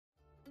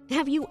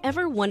Have you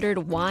ever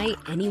wondered why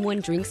anyone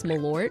drinks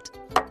Malort?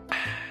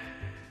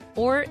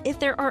 Or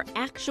if there are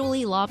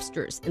actually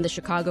lobsters in the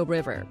Chicago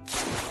River?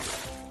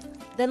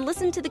 Then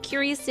listen to the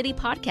Curious City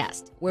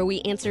podcast, where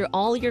we answer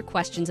all your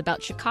questions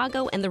about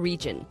Chicago and the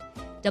region.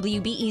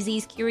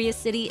 WBEZ's Curious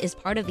City is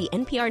part of the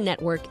NPR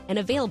network and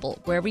available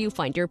wherever you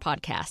find your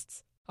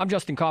podcasts. I'm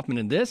Justin Kaufman,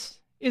 and this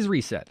is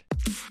Reset.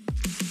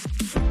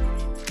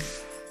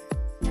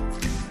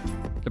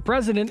 The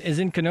president is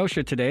in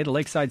Kenosha today. The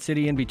lakeside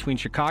city in between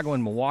Chicago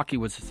and Milwaukee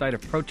was the site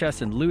of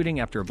protests and looting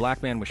after a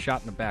black man was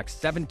shot in the back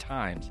 7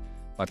 times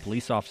by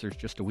police officers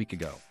just a week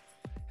ago.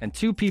 And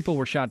 2 people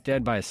were shot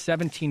dead by a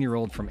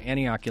 17-year-old from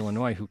Antioch,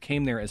 Illinois, who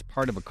came there as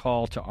part of a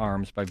call to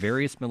arms by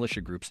various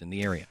militia groups in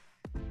the area.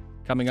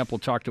 Coming up, we'll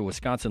talk to a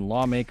Wisconsin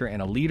lawmaker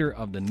and a leader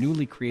of the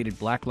newly created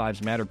Black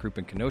Lives Matter group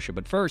in Kenosha.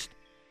 But first,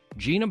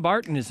 Gina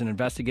Barton is an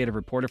investigative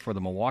reporter for the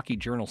Milwaukee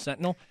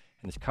Journal-Sentinel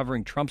and is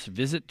covering Trump's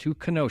visit to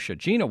Kenosha.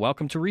 Gina,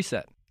 welcome to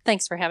Reset.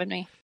 Thanks for having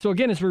me. So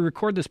again, as we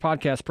record this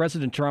podcast,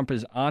 President Trump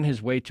is on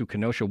his way to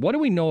Kenosha. What do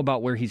we know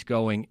about where he's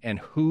going and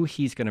who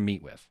he's going to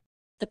meet with?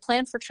 The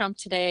plan for Trump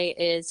today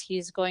is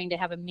he's going to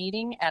have a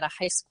meeting at a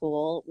high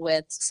school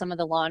with some of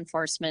the law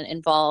enforcement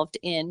involved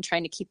in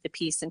trying to keep the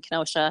peace in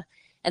Kenosha.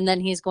 And then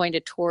he's going to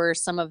tour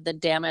some of the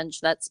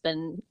damage that's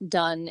been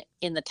done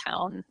in the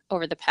town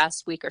over the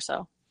past week or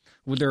so.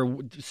 Well, there are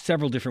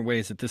several different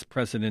ways that this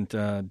president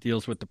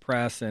deals with the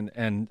press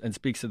and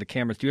speaks to the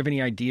cameras. Do you have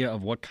any idea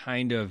of what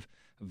kind of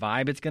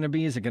vibe it's going to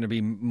be? Is it going to be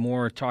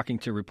more talking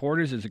to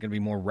reporters? Is it going to be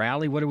more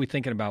rally? What are we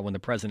thinking about when the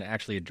president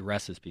actually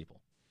addresses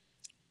people?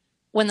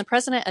 When the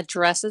president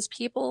addresses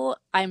people,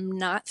 I'm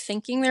not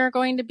thinking there are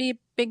going to be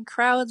big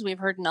crowds. We've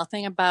heard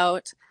nothing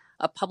about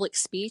a public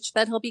speech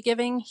that he'll be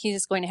giving.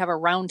 He's going to have a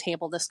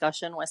roundtable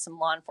discussion with some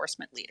law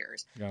enforcement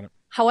leaders. Got it.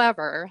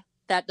 However,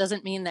 that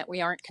doesn't mean that we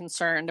aren't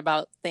concerned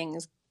about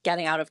things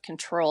getting out of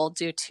control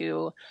due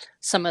to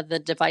some of the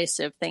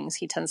divisive things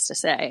he tends to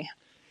say.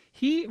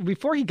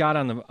 Before he got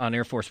on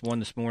Air Force One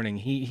this morning,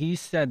 he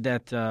said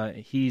that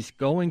he's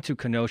going to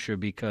Kenosha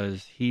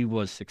because he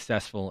was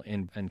successful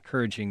in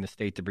encouraging the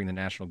state to bring the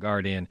National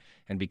Guard in,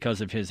 and because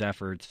of his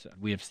efforts,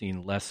 we have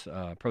seen less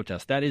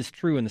protests. That is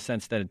true in the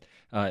sense that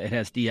it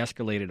has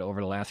de-escalated over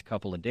the last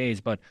couple of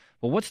days. But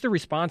what's the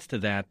response to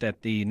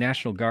that the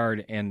National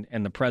Guard and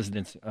the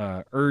president's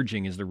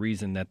urging is the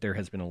reason that there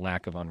has been a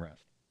lack of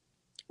unrest?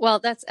 Well,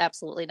 that's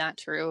absolutely not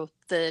true.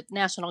 The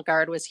National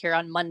Guard was here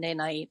on Monday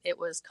night. It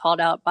was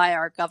called out by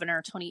our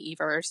governor, Tony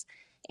Evers.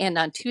 And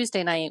on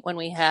Tuesday night, when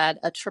we had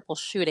a triple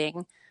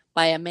shooting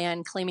by a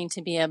man claiming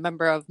to be a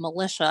member of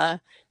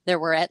militia, there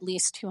were at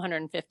least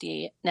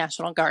 250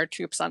 National Guard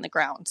troops on the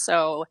ground.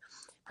 So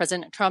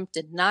President Trump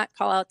did not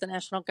call out the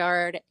National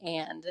Guard,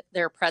 and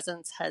their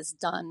presence has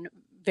done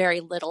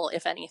very little,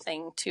 if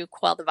anything, to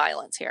quell the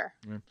violence here.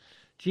 Mm.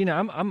 Gina,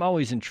 I'm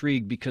always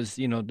intrigued because,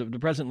 the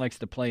president likes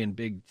to play in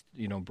big,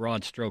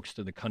 broad strokes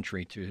to the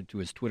country, to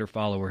his Twitter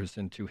followers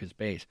and to his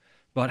base.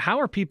 But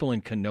how are people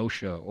in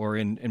Kenosha or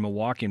in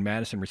Milwaukee and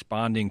Madison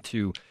responding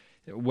to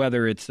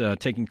whether it's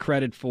taking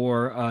credit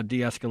for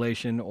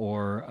de-escalation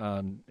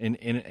or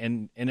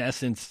in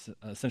essence,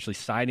 essentially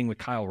siding with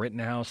Kyle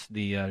Rittenhouse,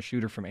 the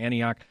shooter from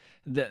Antioch?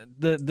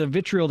 The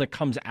vitriol that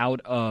comes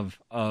out of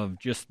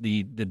just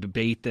the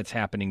debate that's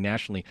happening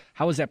nationally,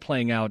 how is that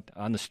playing out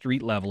on the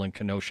street level in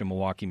Kenosha,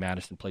 Milwaukee,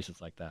 Madison, places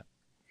like that?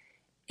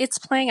 It's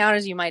playing out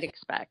as you might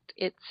expect.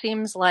 It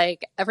seems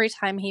like every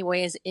time he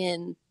weighs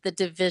in, the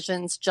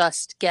divisions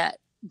just get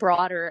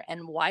broader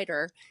and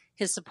wider.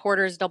 His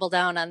supporters double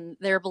down on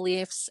their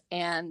beliefs,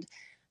 and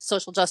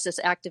social justice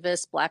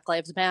activists, Black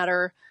Lives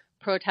Matter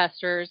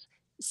protesters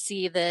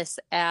see this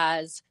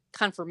as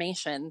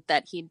confirmation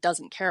that he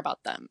doesn't care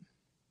about them.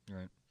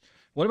 Right.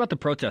 What about the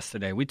protests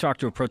today? We talked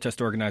to a protest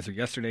organizer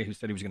yesterday who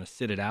said he was going to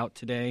sit it out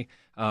today.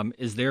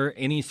 Is there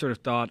any sort of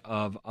thought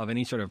of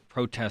any sort of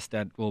protest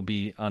that will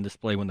be on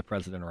display when the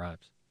president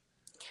arrives?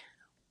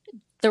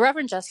 The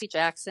Reverend Jesse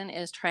Jackson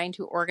is trying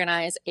to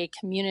organize a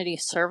community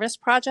service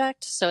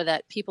project so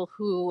that people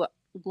who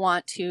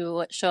want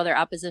to show their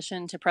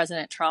opposition to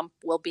President Trump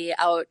will be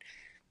out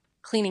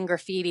cleaning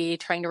graffiti,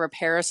 trying to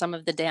repair some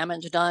of the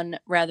damage done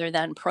rather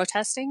than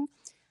protesting.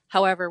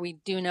 However, we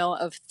do know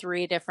of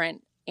 3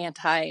 different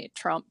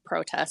anti-Trump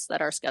protests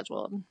that are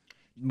scheduled.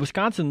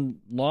 Wisconsin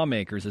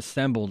lawmakers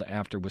assembled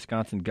after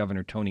Wisconsin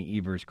Governor Tony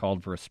Evers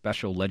called for a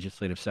special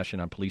legislative session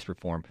on police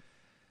reform,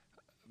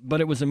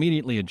 but it was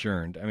immediately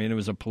adjourned. I mean, it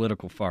was a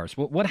political farce.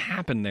 What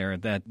happened there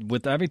that,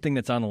 with everything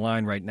that's on the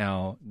line right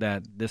now,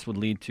 that this would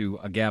lead to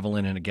a gavel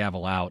in and a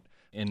gavel out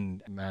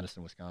in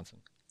Madison, Wisconsin?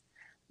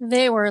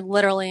 They were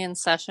literally in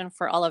session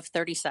for all of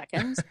 30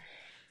 seconds.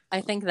 I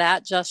think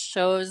that just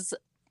shows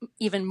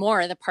even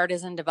more the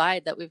partisan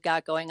divide that we've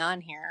got going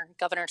on here.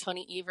 Governor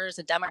Tony Evers,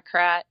 a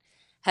Democrat,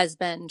 has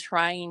been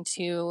trying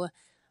to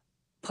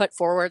put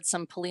forward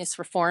some police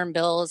reform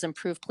bills,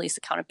 improve police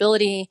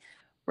accountability.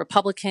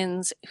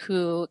 Republicans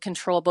who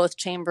control both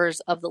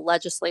chambers of the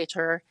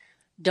legislature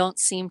don't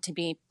seem to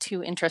be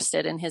too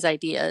interested in his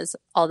ideas,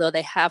 although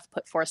they have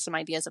put forth some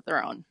ideas of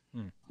their own.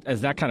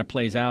 As that kind of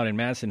plays out in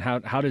Madison,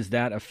 how does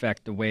that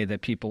affect the way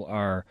that people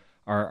are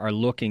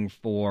looking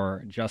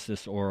for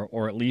justice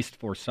or at least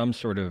for some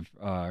sort of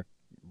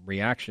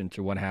reaction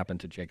to what happened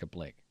to Jacob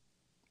Blake?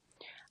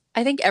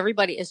 I think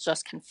everybody is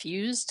just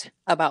confused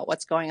about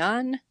what's going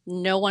on.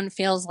 No one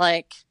feels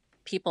like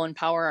people in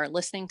power are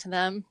listening to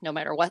them, no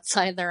matter what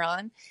side they're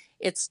on.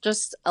 It's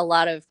just a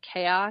lot of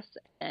chaos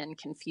and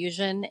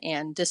confusion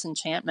and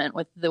disenchantment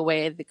with the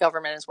way the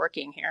government is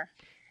working here.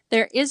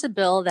 There is a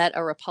bill that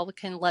a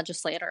Republican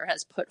legislator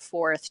has put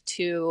forth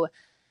to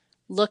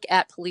look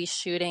at police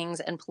shootings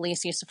and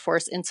police use of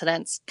force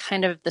incidents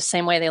kind of the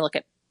same way they look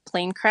at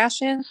plane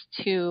crashes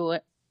to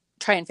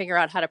try and figure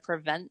out how to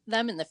prevent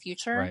them in the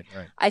future. Right.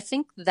 I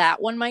think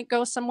that one might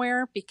go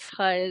somewhere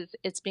because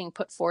it's being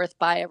put forth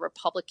by a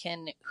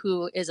Republican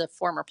who is a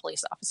former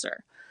police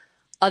officer.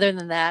 Other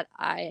than that,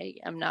 I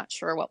am not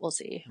sure what we'll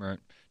see. Right.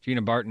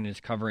 Gina Barton is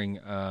covering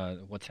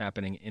what's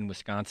happening in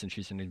Wisconsin.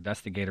 She's an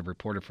investigative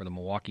reporter for the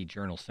Milwaukee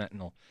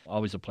Journal-Sentinel.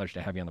 Always a pleasure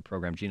to have you on the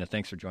program. Gina,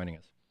 thanks for joining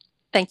us.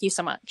 Thank you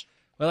so much.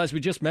 Well, as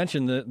we just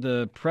mentioned,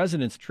 the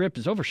president's trip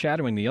is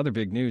overshadowing the other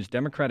big news.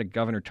 Democratic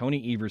Governor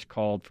Tony Evers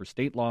called for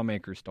state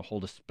lawmakers to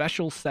hold a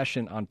special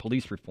session on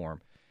police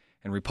reform,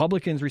 and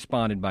Republicans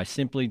responded by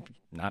simply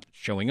not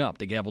showing up.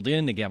 They gavelled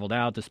in, they gavelled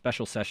out. The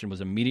special session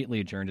was immediately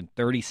adjourned in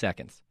 30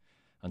 seconds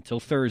until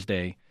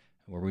Thursday,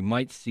 where we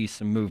might see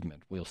some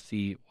movement. We'll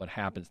see what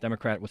happens.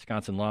 Democrat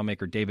Wisconsin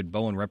lawmaker David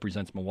Bowen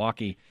represents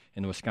Milwaukee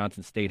in the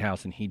Wisconsin State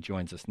House, and he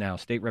joins us now.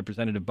 State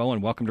Representative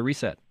Bowen, welcome to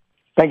Reset.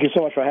 Thank you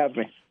so much for having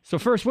me. So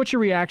first, what's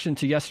your reaction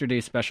to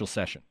yesterday's special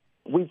session?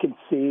 We can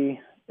see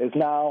is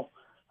now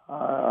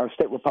our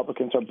state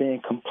Republicans are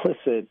being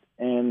complicit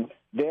in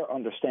their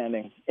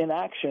understanding,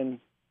 inaction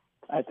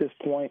at this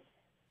point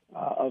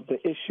of the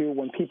issue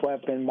when people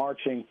have been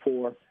marching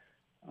for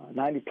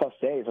 90-plus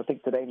days. I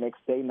think today makes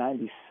day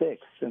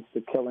 96 since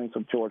the killings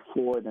of George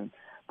Floyd and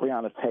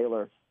Breonna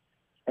Taylor.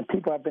 And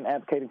people have been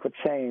advocating for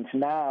change.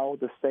 Now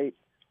the state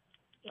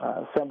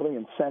Assembly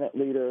and Senate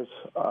leaders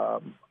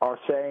are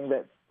saying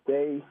that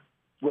they,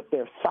 with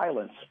their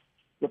silence,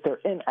 with their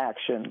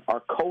inaction,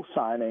 are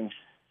co-signing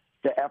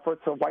the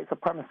efforts of white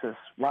supremacists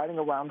riding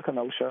around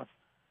Kenosha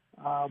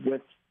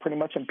with pretty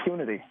much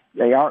impunity.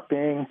 They aren't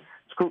being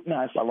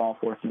scrutinized by law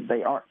enforcement.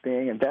 They aren't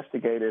being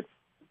investigated.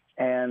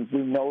 And we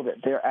know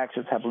that their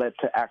actions have led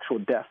to actual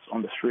deaths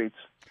on the streets.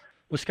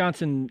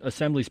 Wisconsin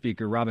Assembly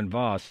Speaker Robin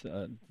Vos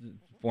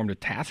formed a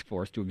task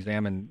force to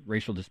examine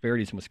racial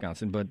disparities in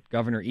Wisconsin, but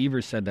Governor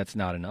Evers said that's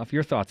not enough.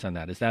 Your thoughts on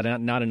that? Is that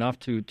not enough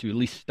to at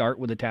least start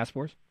with a task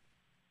force?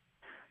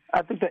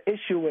 I think the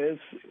issue is,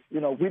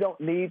 we don't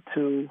need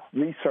to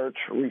research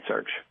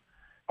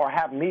or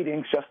have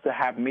meetings just to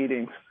have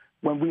meetings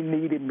when we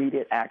need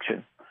immediate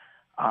action.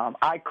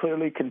 I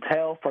clearly can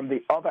tell from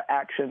the other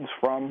actions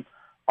from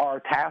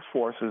our task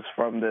forces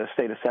from the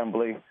state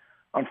assembly,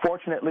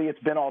 unfortunately, it's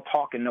been all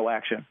talk and no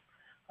action.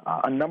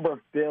 A number of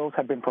bills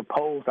have been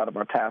proposed out of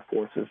our task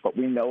forces, but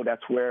we know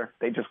that's where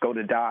they just go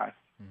to die.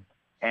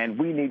 And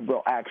we need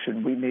real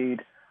action. We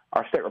need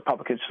our state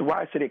Republicans to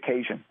rise to the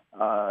occasion.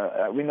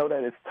 We know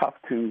that it's tough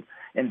to,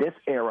 in this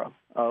era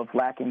of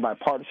lacking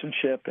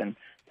bipartisanship and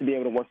to be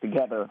able to work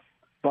together,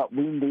 but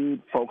we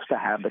need folks to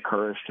have the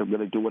courage to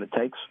really do what it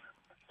takes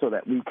so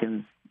that we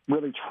can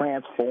really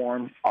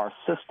transform our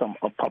system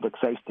of public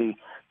safety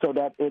so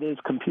that it is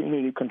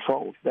community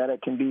controlled, that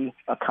it can be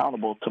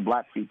accountable to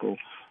black people,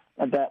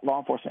 and that law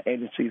enforcement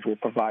agencies will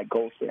provide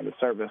gold standard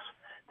service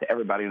to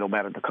everybody, no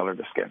matter the color of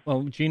their skin.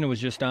 Well, Gina was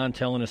just on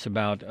telling us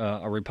about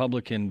a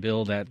Republican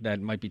bill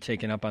that might be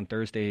taken up on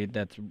Thursday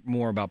that's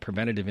more about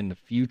preventative in the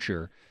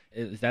future.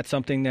 Is that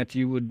something that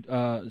you would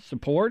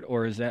support,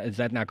 or is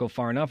that not go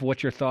far enough?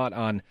 What's your thought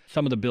on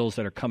some of the bills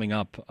that are coming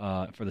up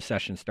for the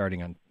session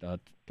starting on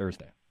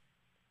Thursday?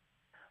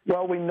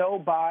 Well, we know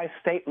by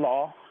state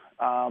law,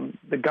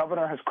 the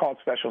governor has called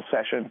special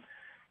session,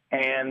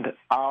 and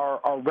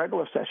our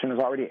regular session has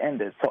already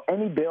ended. So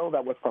any bill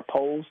that was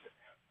proposed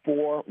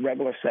for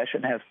regular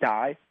session has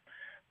died.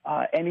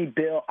 Any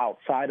bill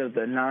outside of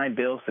the 9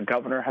 bills the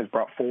governor has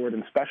brought forward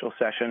in special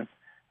session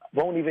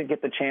won't even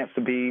get the chance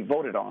to be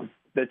voted on.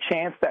 The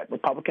chance that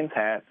Republicans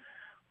had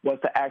was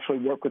to actually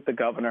work with the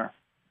governor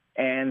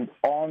and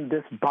on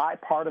this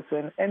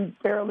bipartisan and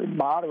fairly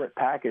moderate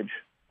package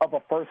of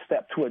a first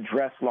step to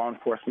address law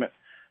enforcement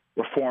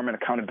reform and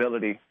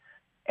accountability.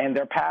 And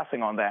they're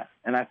passing on that.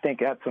 And I think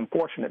that's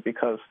unfortunate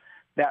because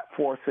that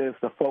forces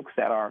the folks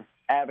that are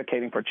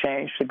advocating for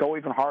change to go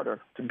even harder,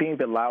 to be a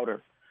bit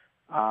louder,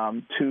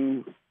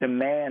 to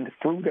demand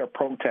through their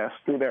protests,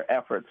 through their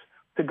efforts,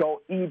 to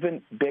go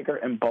even bigger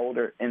and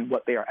bolder in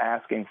what they are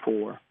asking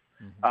for.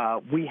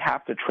 We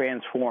have to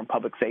transform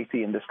public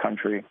safety in this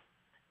country,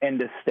 in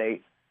this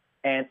state,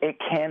 and it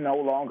can no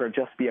longer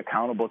just be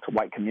accountable to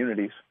white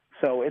communities.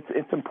 So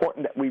it's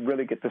important that we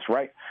really get this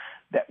right,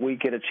 that we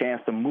get a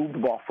chance to move the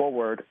ball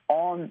forward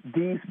on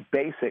these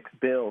basic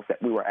bills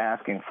that we were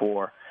asking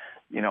for,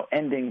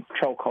 ending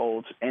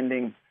chokeholds,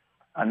 ending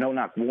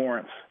no-knock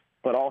warrants,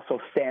 but also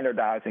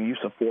standardizing use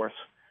of force,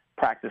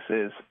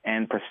 practices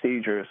and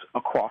procedures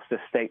across the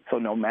state. So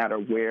no matter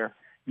where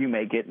you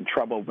may get in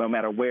trouble, no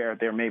matter where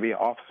there may be an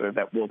officer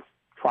that will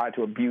try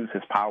to abuse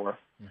his power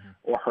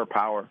or her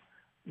power,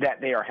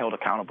 that they are held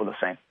accountable the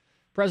same.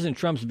 President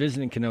Trump's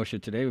visiting Kenosha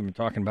today. We've been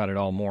talking about it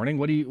all morning.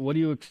 What do you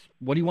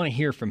want to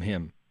hear from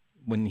him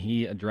when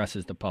he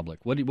addresses the public?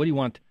 What do you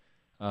want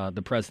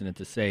the president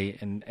to say,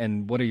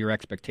 and what are your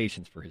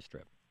expectations for his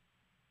trip?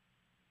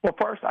 Well,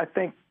 first, I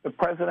think the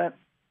president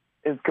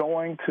is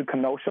going to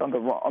Kenosha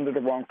under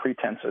the wrong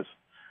pretenses.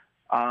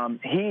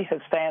 He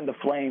has fanned the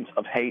flames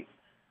of hate,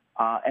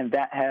 and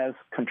that has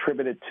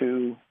contributed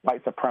to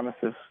white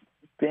supremacists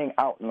being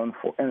out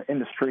in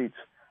the streets,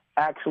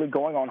 actually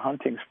going on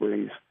hunting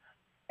sprees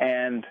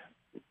and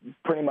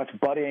pretty much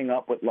buddying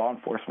up with law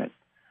enforcement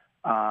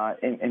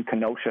in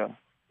Kenosha.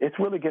 It's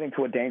really getting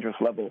to a dangerous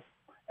level.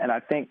 And I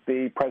think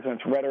the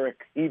president's rhetoric,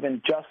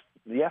 even just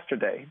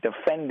yesterday,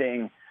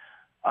 defending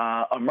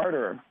a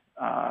murderer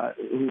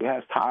who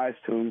has ties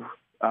to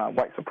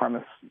white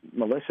supremacist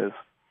militias,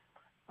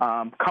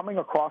 coming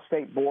across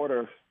state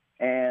borders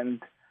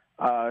and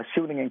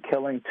shooting and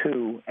killing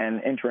two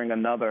and injuring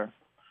another.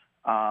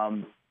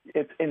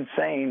 It's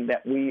insane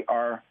that we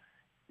are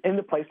in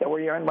the place that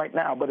we're in right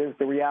now, but it's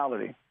the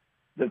reality.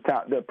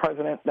 The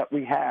president that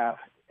we have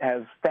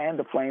has fanned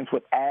the flames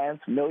with ads,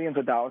 millions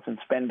of dollars in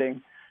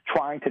spending,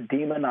 trying to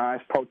demonize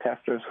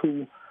protesters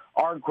who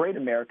are great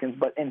Americans,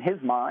 but in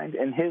his mind,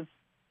 in his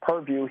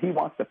purview, he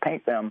wants to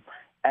paint them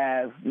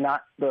as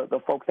not the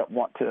folks that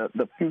want the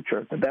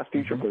best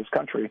future for this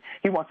country.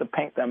 He wants to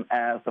paint them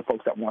as the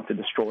folks that want to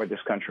destroy this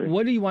country.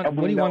 What do you want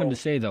him to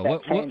say, though?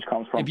 Change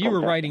comes from if you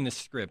were writing the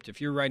script,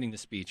 if you're writing the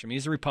speech, I mean,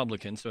 he's a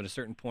Republican, so at a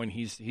certain point,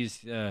 he's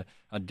a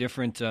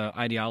different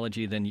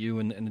ideology than you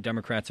and the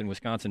Democrats in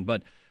Wisconsin.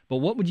 But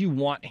what would you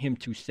want him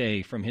to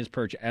say from his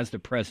perch as the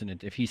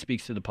president if he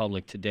speaks to the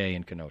public today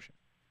in Kenosha?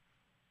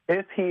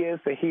 If he is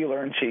the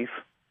healer in chief,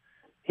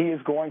 he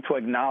is going to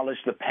acknowledge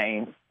the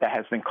pain that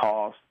has been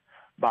caused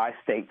by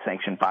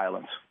state-sanctioned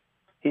violence.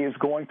 He is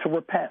going to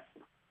repent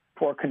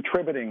for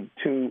contributing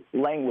to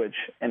language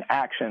and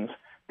actions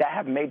that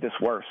have made this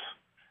worse,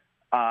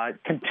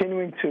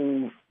 continuing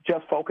to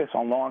just focus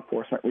on law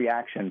enforcement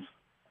reactions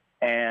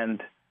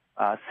and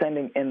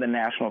sending in the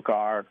National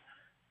Guard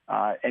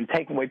and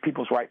taking away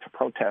people's right to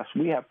protest.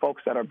 We have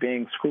folks that are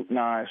being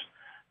scrutinized,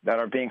 that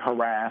are being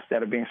harassed,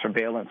 that are being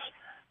surveillanced,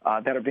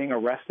 that are being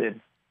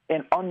arrested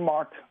in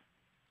unmarked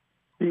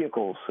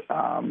vehicles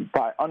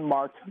by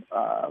unmarked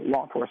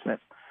law enforcement.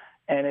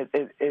 And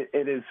it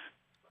is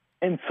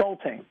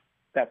insulting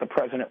that the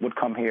president would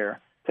come here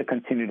to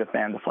continue to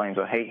fan the flames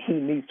of hate. He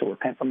needs to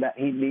repent from that.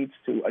 He needs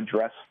to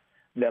address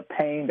the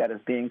pain that is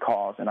being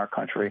caused in our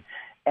country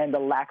and the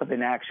lack of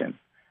inaction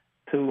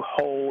to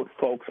hold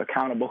folks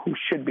accountable who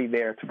should be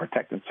there to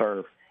protect and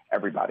serve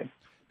everybody.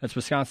 That's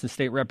Wisconsin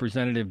State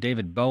Representative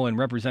David Bowen.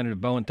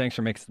 Representative Bowen, thanks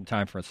for making some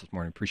time for us this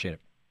morning. Appreciate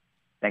it.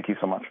 Thank you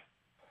so much.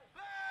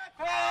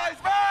 Black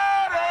lives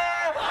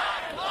matter!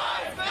 Black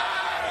lives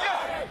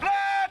matter!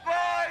 Black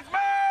lives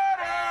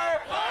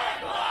matter!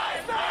 Black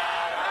lives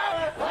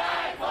matter!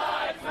 Black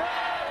lives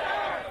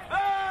matter!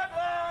 Black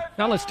lives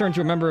Now let's turn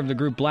to a member of the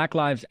group Black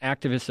Lives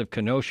Activists of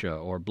Kenosha,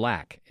 or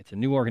BLAC. It's a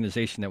new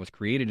organization that was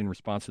created in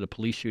response to the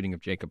police shooting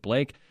of Jacob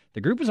Blake.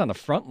 The group was on the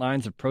front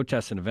lines of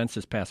protests and events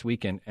this past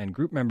weekend, and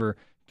group member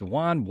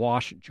Dwan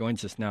Wash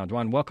joins us now.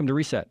 Dwan, welcome to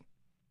Reset.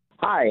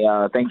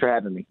 Hi, thanks for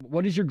having me.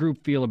 What does your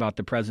group feel about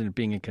the president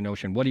being in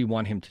Kenosha, and what do you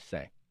want him to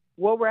say?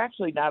 Well, we're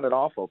actually not at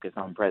all focused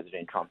on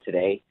President Trump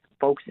today.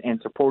 Folks and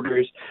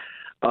supporters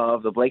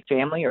of the Blake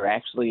family are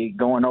actually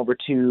going over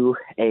to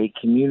a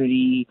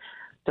community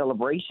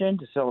celebration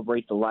to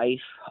celebrate the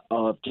life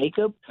of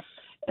Jacob,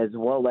 as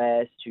well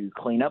as to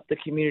clean up the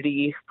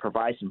community,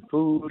 provide some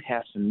food,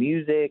 have some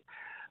music.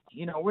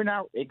 You know, we're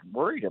not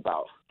worried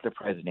about the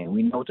president.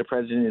 We know what the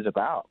president is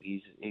about.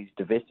 He's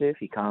divisive.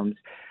 He comes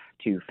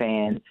to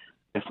fan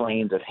the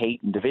flames of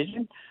hate and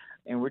division,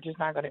 and we're just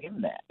not going to give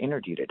him that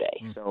energy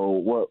today. So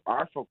what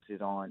our focus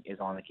is on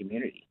the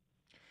community.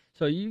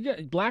 So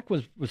Black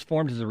was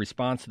formed as a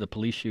response to the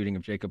police shooting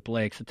of Jacob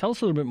Blake. So tell us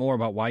a little bit more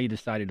about why you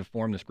decided to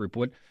form this group.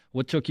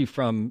 What took you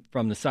from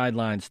the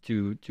sidelines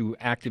to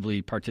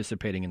actively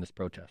participating in this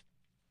protest?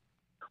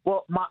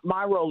 Well,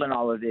 my role in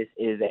all of this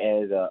is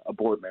as a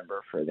board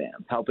member for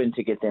them, helping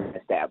to get them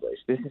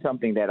established. This is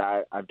something that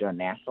I've done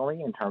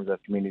nationally in terms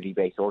of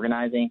community-based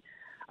organizing.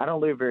 I don't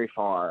live very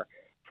far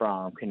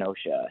from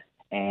Kenosha,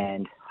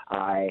 and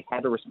I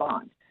had to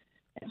respond.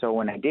 And so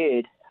when I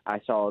did, I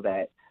saw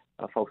that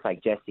folks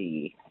like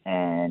Jesse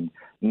and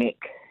Nick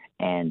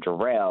and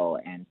Jarrell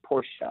and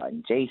Portia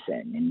and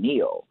Jason and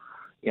Neil,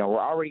 were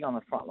already on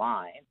the front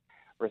line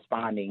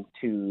responding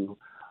to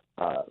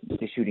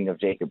the shooting of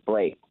Jacob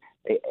Blake.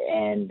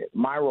 And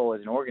my role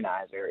as an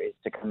organizer is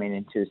to come in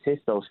and to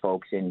assist those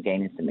folks in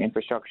gaining some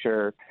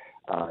infrastructure,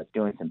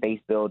 doing some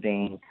base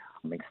building,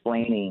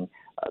 explaining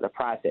the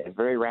process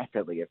very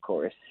rapidly, of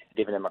course,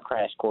 giving them a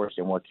crash course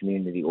in what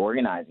community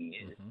organizing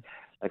is.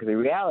 Like, the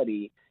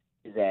reality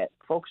is that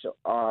folks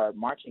are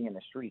marching in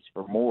the streets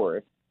for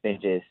more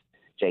than just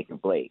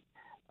Jacob Blake.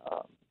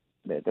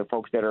 the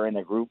folks that are in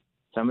the group,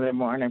 some of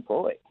them are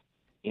unemployed.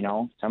 You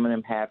know, some of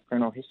them have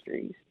criminal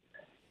histories.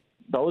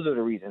 Those are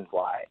the reasons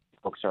why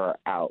folks are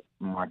out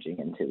marching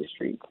into the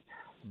streets,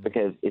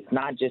 because it's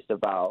not just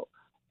about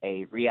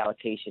a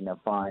reallocation of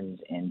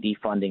funds and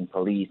defunding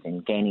police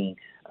and gaining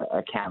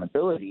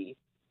accountability.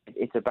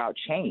 It's about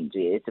change.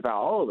 It's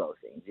about all of those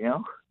things, you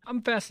know?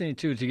 I'm fascinated,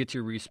 too, to get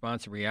your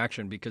response and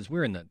reaction, because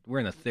we're in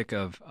the thick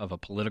of a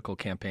political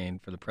campaign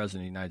for the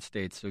President of the United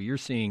States. So you're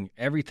seeing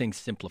everything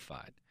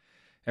simplified.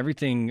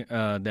 Everything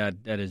that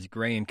is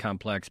gray and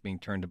complex being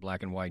turned to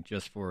black and white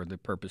just for the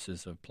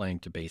purposes of playing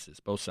to bases,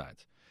 both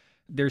sides.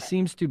 There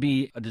seems to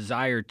be a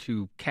desire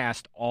to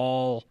cast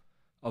all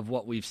of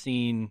what we've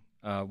seen,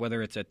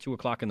 whether it's at 2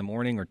 o'clock in the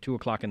morning or 2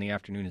 o'clock in the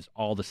afternoon, is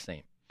all the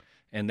same.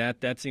 And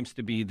that seems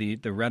to be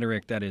the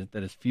rhetoric that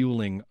is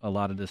fueling a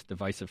lot of this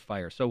divisive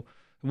fire. So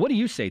what do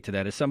you say to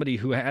that as somebody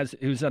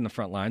who's on the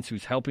front lines,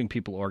 who's helping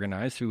people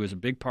organize, who is a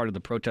big part of the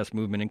protest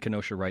movement in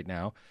Kenosha right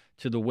now,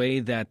 to the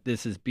way that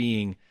this is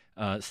being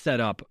set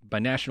up by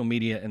national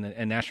media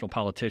and national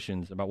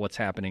politicians about what's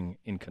happening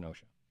in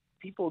Kenosha?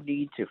 People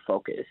need to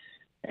focus.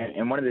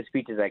 And one of the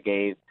speeches I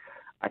gave,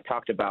 I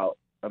talked about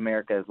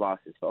America has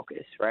lost its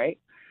focus, right?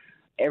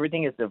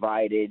 Everything is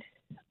divided,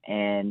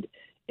 and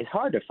it's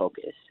hard to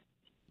focus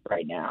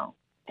right now.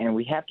 And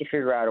we have to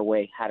figure out a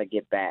way how to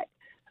get back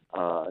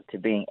to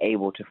being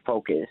able to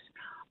focus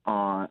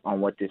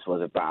on what this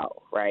was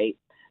about, right?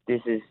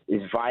 This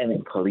is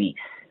violent police,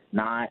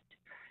 not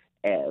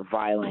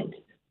violent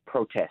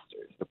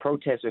protesters. The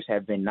protesters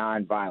have been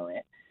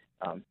nonviolent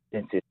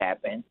since it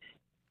happened.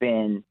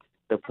 Been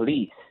the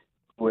police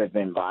who have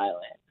been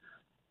violent.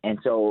 And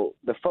so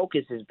the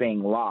focus is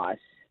being lost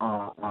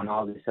on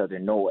all this other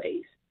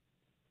noise.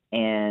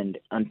 And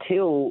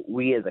until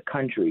we as a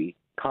country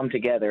come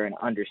together and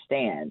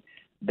understand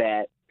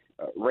that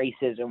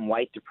racism,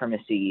 white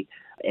supremacy,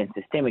 and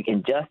systemic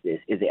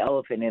injustice is the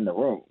elephant in the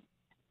room,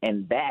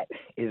 and that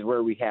is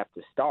where we have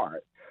to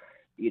start,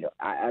 you know,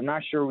 I'm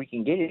not sure we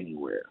can get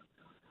anywhere.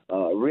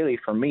 Really,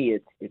 for me,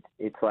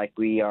 it's like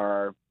we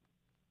are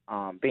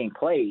being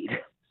played,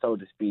 so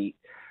to speak.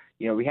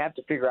 You know, we have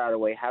to figure out a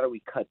way, how do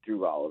we cut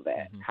through all of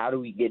that? Mm-hmm. How do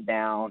we get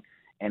down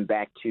and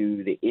back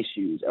to the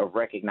issues of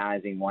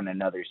recognizing one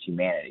another's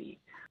humanity?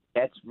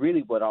 That's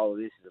really what all of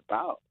this is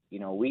about. You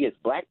know, we as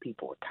black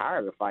people are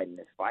tired of fighting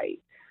this fight.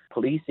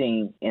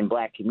 Policing in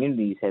black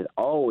communities has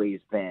always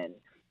been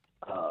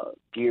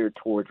geared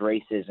towards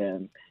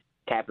racism,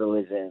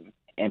 capitalism,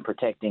 and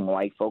protecting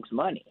white folks'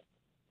 money.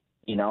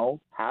 You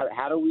know,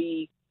 how do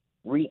we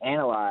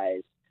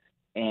reanalyze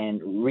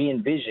and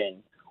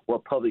re-envision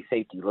what public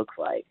safety looks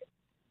like?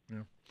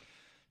 Yeah.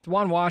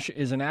 Dwan Wash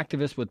is an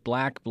activist with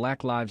Black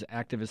Lives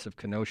Activists of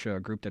Kenosha, a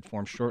group that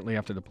formed shortly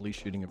after the police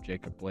shooting of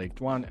Jacob Blake.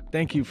 Dwan,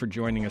 thank you for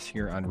joining us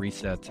here on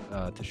Reset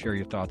to share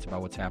your thoughts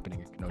about what's happening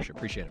in Kenosha.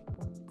 Appreciate it.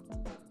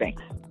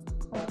 Thanks.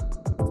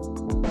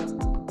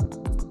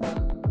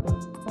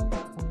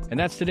 And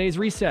that's today's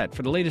Reset.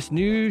 For the latest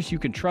news you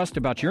can trust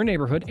about your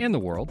neighborhood and the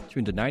world,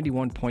 tune to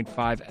 91.5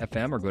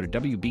 FM or go to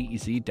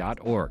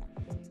WBEZ.org.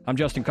 I'm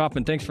Justin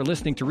Kaufman. Thanks for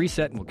listening to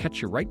Reset, and we'll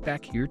catch you right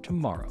back here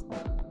tomorrow.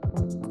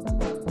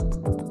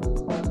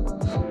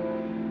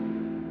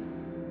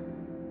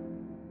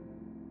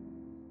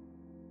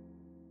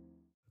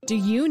 Do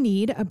you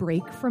need a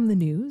break from the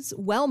news?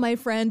 Well, my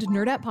friend,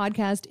 Nerdette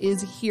Podcast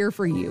is here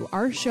for you.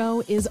 Our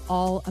show is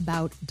all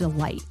about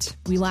delight.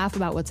 We laugh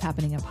about what's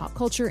happening in pop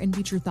culture and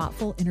feature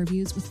thoughtful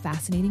interviews with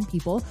fascinating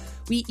people.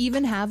 We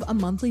even have a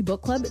monthly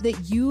book club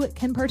that you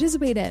can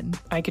participate in.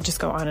 I could just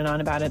go on and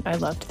on about it. I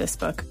loved this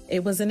book.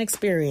 It was an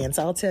experience,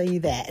 I'll tell you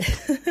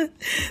that.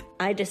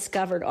 I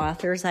discovered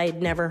authors I had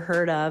never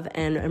heard of,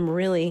 and I'm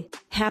really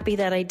happy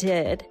that I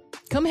did.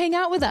 Come hang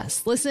out with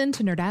us. Listen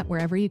to Nerdette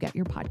wherever you get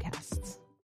your podcasts.